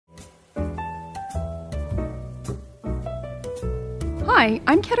Hi,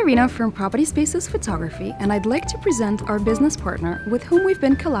 I'm Katerina from Property Spaces Photography, and I'd like to present our business partner with whom we've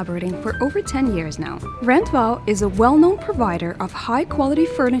been collaborating for over 10 years now. RentWow is a well-known provider of high-quality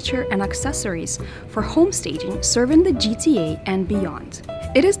furniture and accessories for home staging serving the GTA and beyond.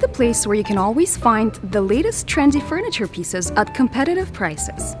 It is the place where you can always find the latest trendy furniture pieces at competitive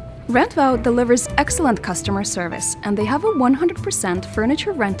prices. RentWow delivers excellent customer service, and they have a 100%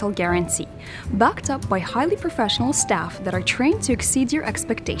 furniture rental guarantee, backed up by highly professional staff that are trained to exceed your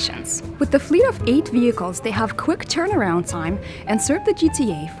expectations. With the fleet of 8 vehicles, they have quick turnaround time and serve the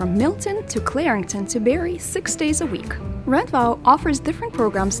GTA from Milton to Clarington to Barrie 6 days a week. RentWow offers different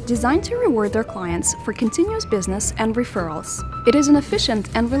programs designed to reward their clients for continuous business and referrals. It is an efficient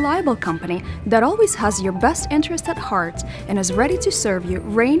and reliable company that always has your best interest at heart and is ready to serve you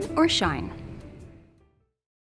rain or shine.